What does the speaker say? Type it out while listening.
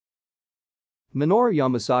Minoru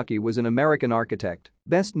Yamasaki was an American architect,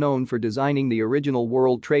 best known for designing the original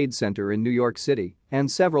World Trade Center in New York City and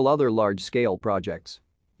several other large-scale projects.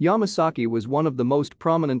 Yamasaki was one of the most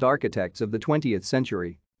prominent architects of the 20th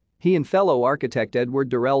century. He and fellow architect Edward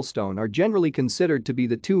Durell Stone are generally considered to be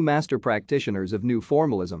the two master practitioners of New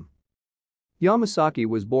Formalism. Yamasaki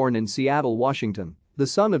was born in Seattle, Washington, the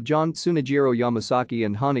son of John Tsunejiro Yamasaki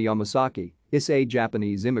and Hana Yamasaki, Issei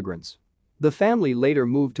Japanese immigrants. The family later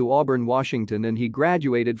moved to Auburn, Washington, and he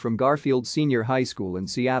graduated from Garfield Senior High School in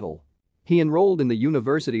Seattle. He enrolled in the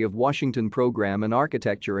University of Washington program in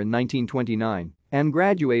architecture in 1929 and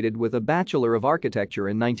graduated with a Bachelor of Architecture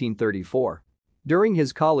in 1934. During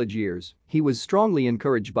his college years, he was strongly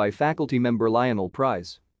encouraged by faculty member Lionel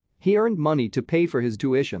Price. He earned money to pay for his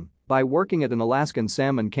tuition by working at an Alaskan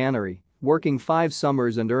salmon cannery, working 5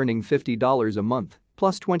 summers and earning $50 a month,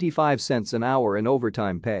 plus 25 cents an hour in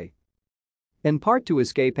overtime pay. In part to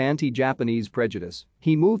escape anti-Japanese prejudice,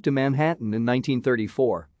 he moved to Manhattan in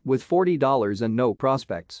 1934 with $40 and no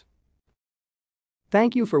prospects.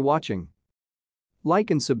 Thank you for watching.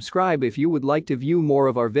 Like and subscribe if you would like to view more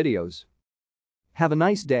of our videos. Have a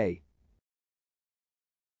nice day.